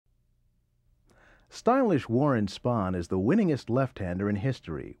Stylish Warren Spahn is the winningest left-hander in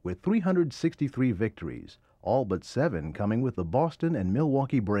history with 363 victories, all but 7 coming with the Boston and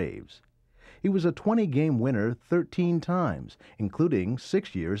Milwaukee Braves. He was a 20-game winner 13 times, including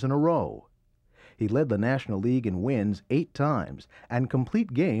 6 years in a row. He led the National League in wins 8 times and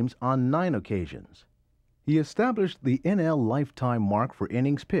complete games on 9 occasions. He established the NL lifetime mark for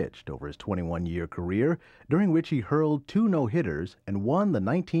innings pitched over his 21-year career, during which he hurled 2 no-hitters and won the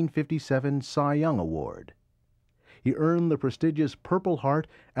 1957 Cy Young Award. He earned the prestigious Purple Heart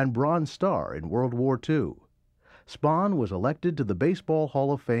and Bronze Star in World War II. Spahn was elected to the Baseball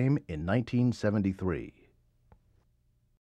Hall of Fame in 1973.